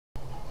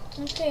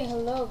Okay,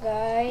 hello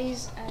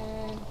guys,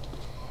 and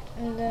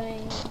I'm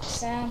doing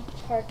Sam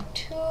part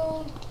 2.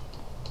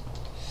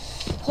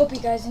 Hope you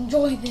guys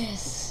enjoy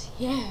this.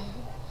 Yeah,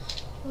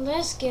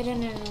 let's get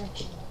an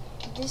energy.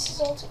 This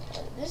is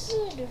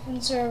a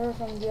different server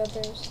from the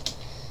others.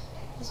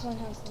 This one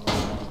has the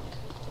link.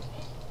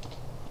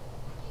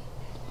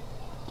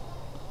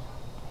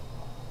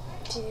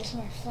 See, this is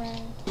my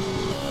friend.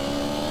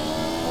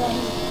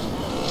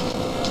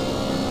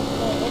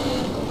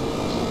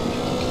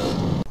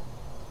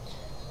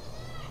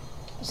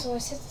 So I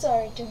said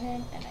sorry to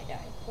him and I died.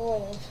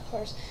 Well, of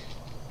course.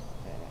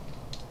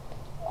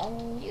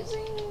 I'm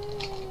using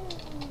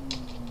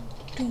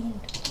Doomed.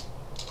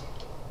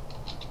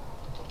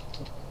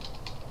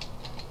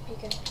 You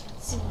guys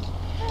can't see me.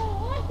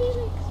 Oh,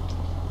 Felix!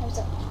 What's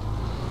up?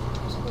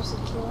 I'm supposed to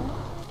kill him,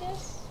 I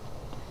guess?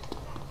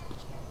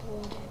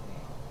 Whatever.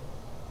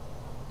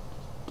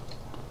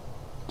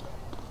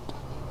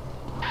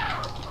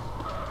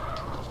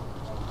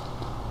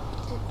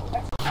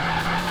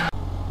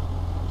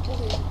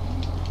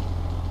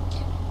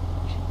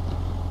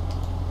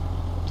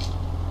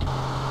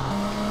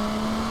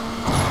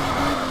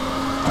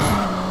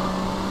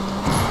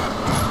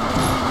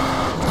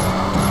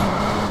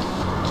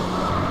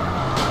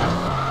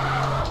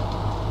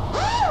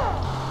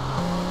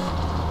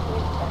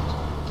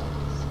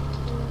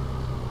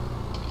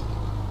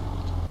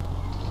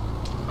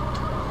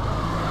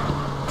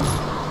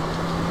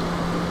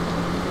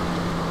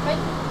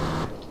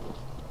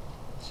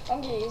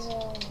 Okay,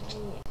 so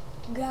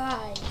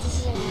guys, this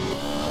is a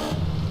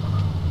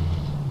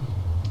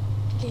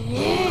get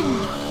in.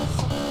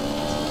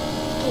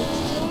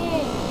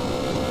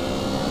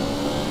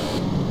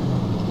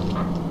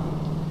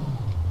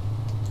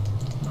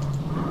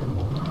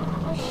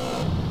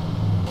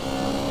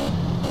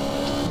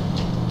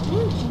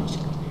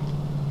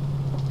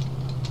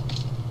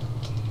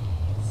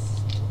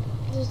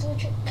 There's no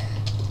trick.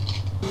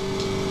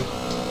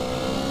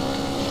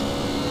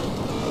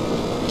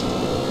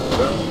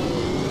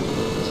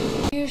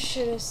 You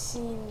should have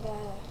seen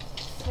that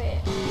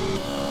fit.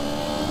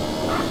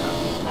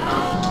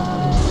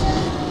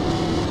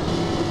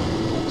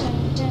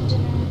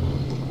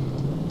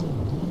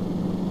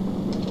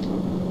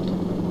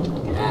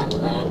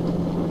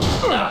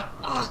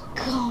 Oh,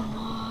 come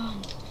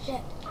on.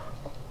 Shit.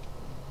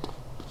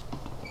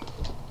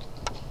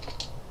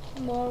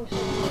 More.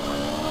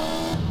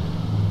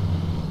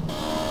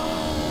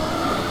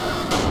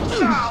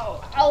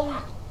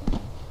 Ow.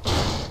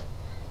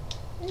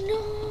 No.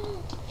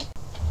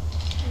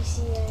 You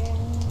see, you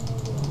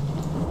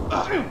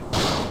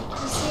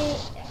see,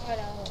 hold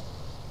on.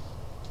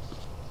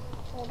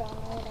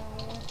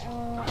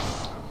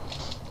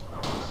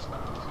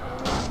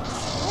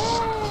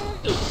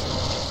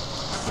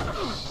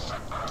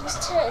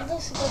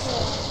 Let's go to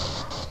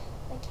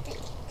like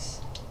Felix.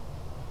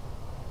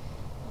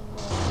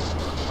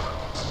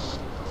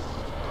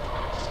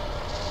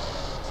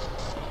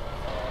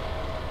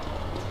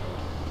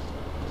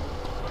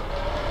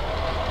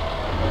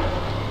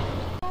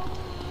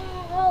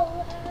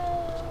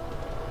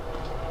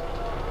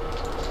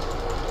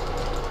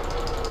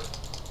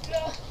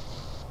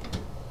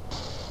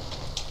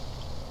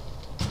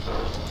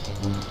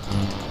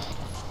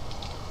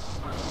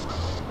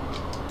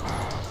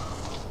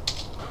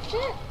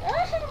 Shit.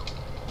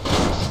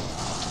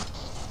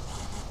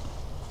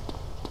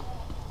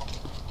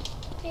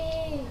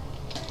 Hey.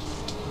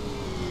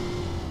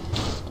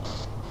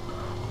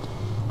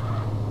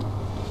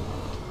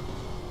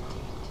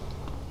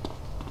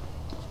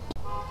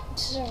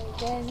 Sorry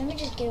guys, let me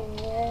just get a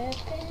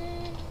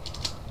weapon.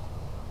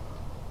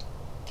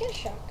 Get a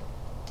shotgun.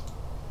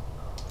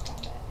 Not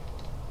bad.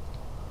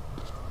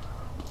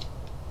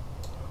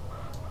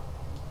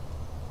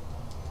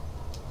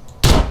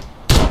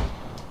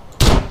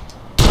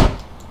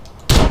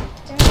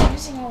 I'm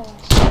using all of them.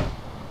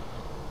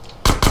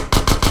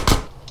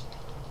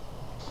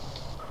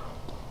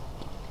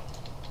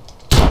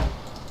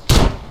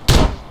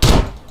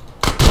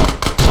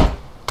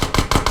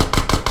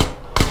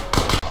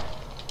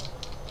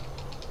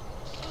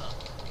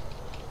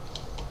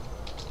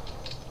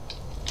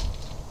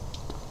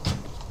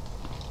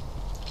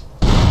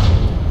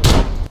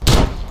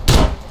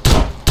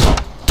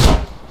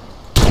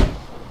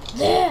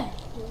 There!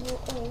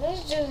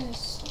 Let's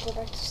just go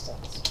back to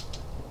stats.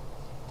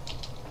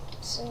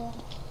 So,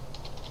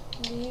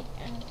 B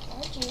and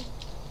RG.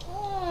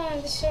 Oh,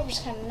 this server's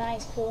kind of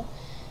nice, cool.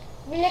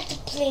 We like to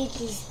play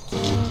this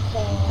game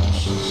called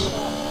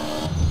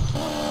Shot.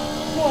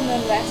 Oh no,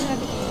 that's not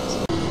the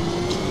game.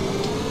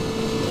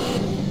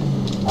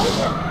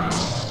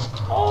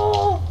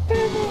 Oh,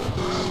 perfect!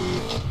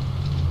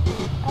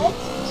 I like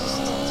to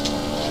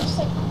just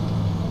like.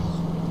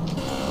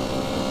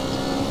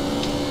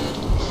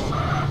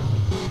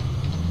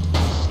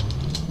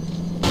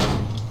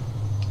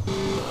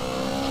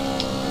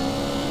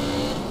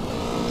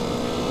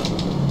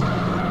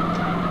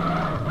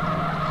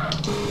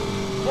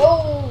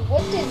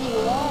 What did he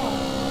want?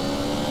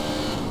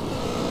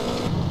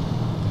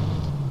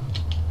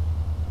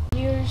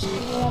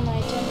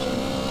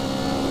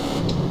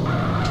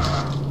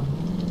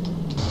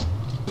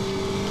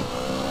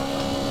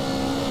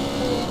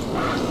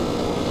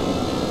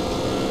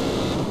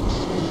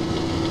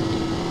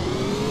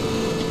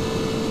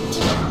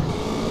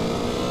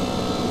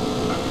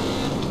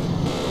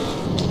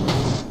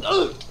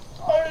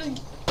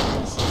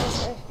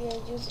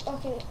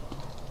 Okay.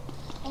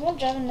 I'm gonna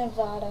drive in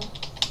Nevada.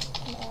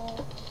 No.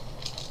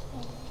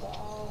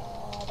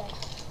 Nevada.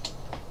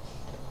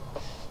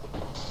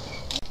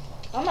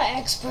 I'm an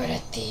expert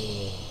at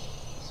these.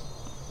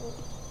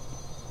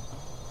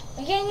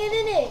 I can't get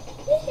in it.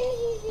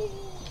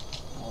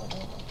 Oh, no,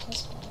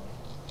 that's fine.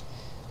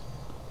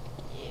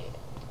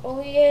 Yeah.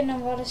 Oh yeah,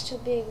 Nevada's too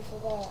big. I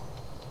forgot.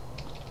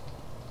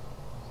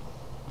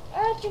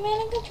 Ah, man,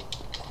 I got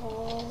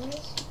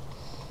cars.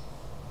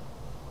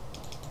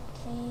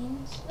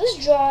 Things. Let's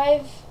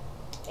drive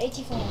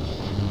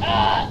 8500.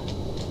 Ah!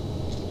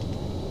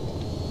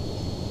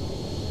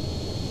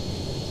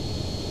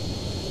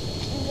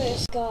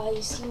 This guy,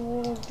 you see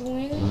what I'm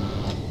doing?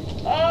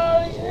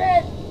 Oh,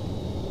 shit!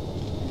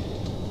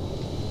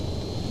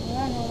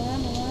 Hold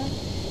on.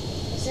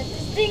 Let's set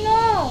this thing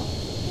off!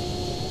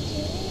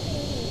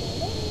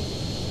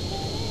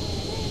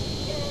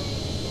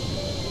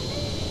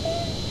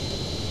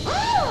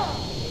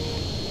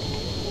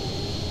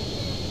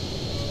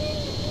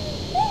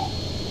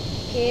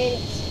 Okay.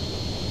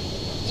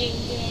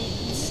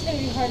 This is gonna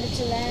be harder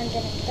to land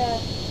than I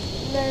thought.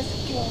 Let's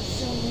go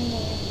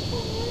somewhere.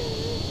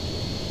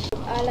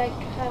 I like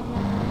to have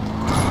my...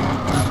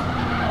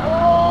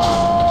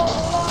 Oh!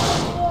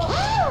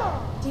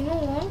 Do you know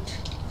what?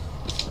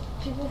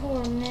 People who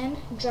are men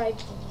drive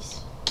these.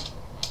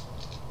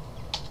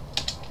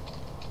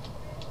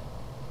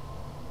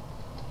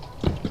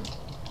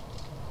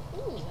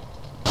 Ooh.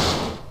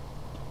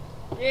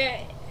 Yeah.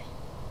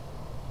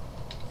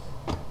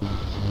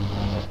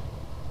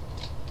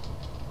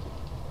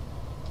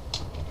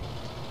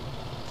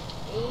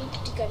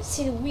 You gotta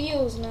see the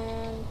wheels,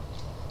 man.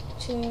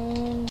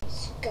 Tune.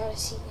 You gotta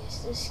see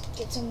this. Let's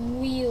get some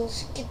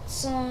wheels. Get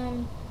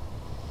some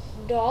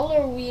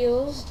dollar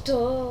wheels.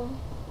 Duh.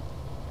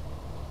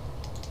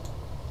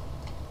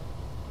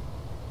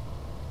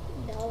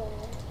 Dollar.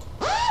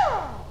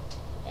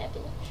 Yeah,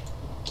 bitch.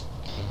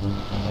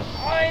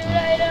 Alright,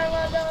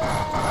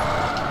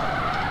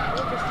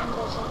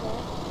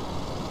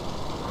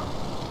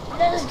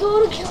 let's go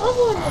to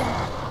California.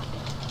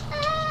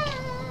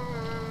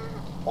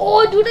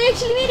 Oh, dude, I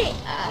actually made it!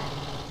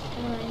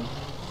 Fine.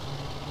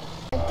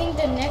 I think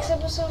the next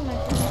episode, my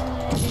friends and I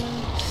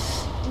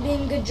are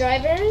being good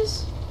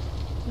drivers.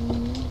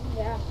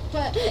 Yeah.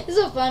 It's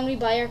so fun. We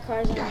buy our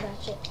cars and all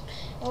that shit.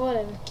 Or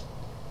whatever.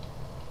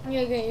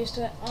 You'll get used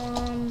to it.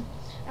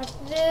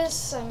 After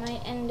this, I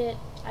might end it.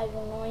 I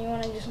don't know. You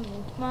want to do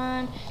something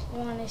fun? You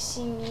want to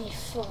see me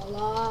fall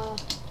off?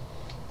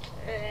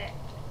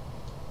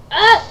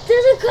 Ah!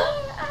 There's a car!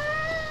 Ah!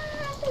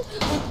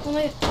 Oh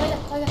my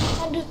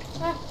god, dude.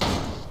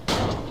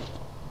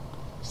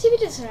 See if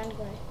it is around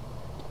right.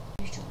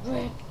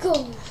 Red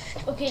ghost.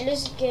 Okay,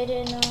 let's get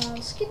in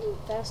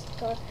fast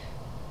car.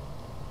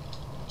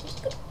 Let's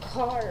get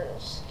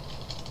cars.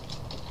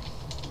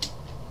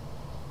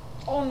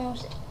 Oh no.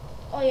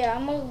 Oh yeah,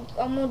 I'm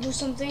gonna do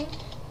something.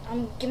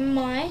 I'm getting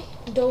my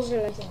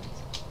dozer license.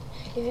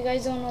 If you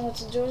guys don't know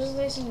what's a dozer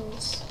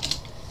license,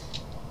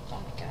 oh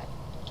my god.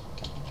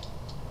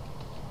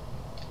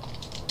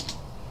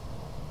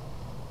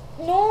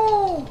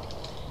 No!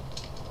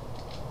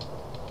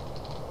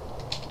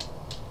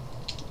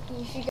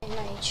 If you guys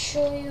might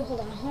show you,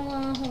 hold on.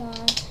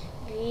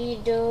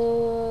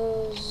 Redozer.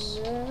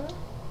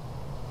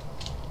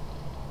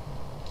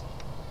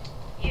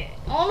 Yeah.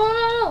 Oh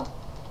no!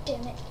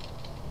 Damn it.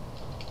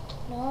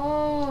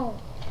 No.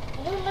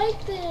 I don't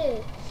like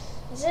this.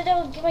 I said I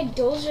would get my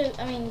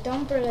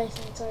dumper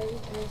license, sorry.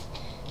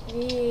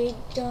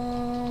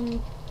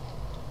 Dumper.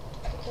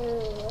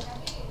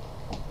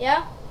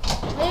 Yeah?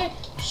 Wait.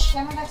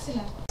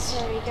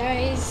 Sorry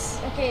guys.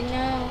 Okay,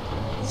 now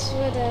this is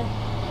where the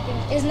thing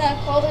is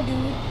not called a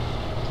dude.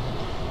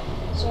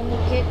 So I'm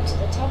gonna get to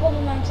the top of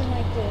the mountain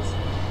like this.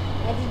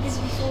 I did this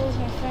before with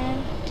my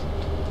friend.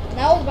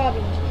 Now with Bobby,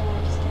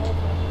 guys. Now with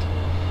Bobby.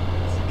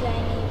 This guy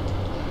named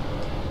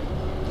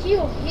he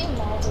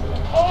modeled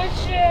it. Oh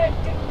shit!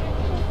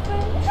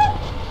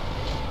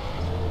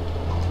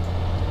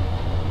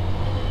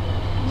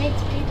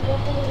 Makes people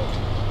up a little.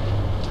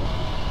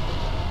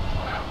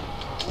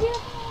 Yeah.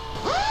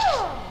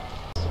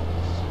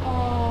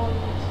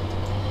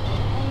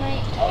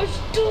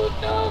 Dude,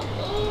 no!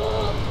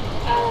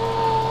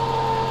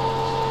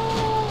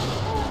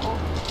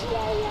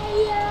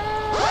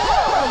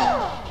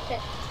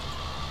 Shit.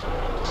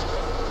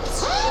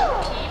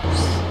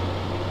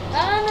 I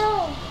don't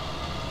know.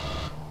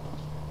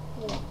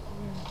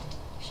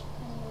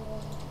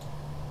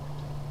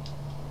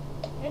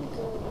 Red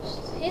ghost.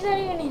 He's not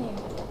even in here.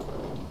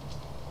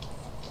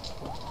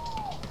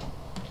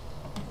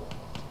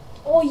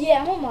 Oh yeah,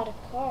 I'm gonna mod a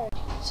car.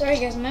 Sorry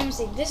guys, my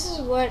mistake. This is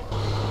what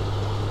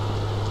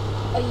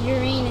a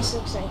Uranus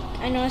looks like.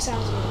 I know it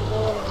sounds weird,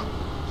 but whatever.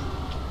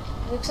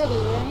 It looks ugly,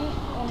 right?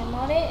 When I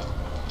mod it,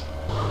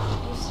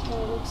 this is what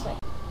it looks like.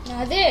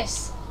 Now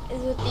this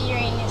is what the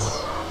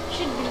Uranus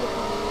should be.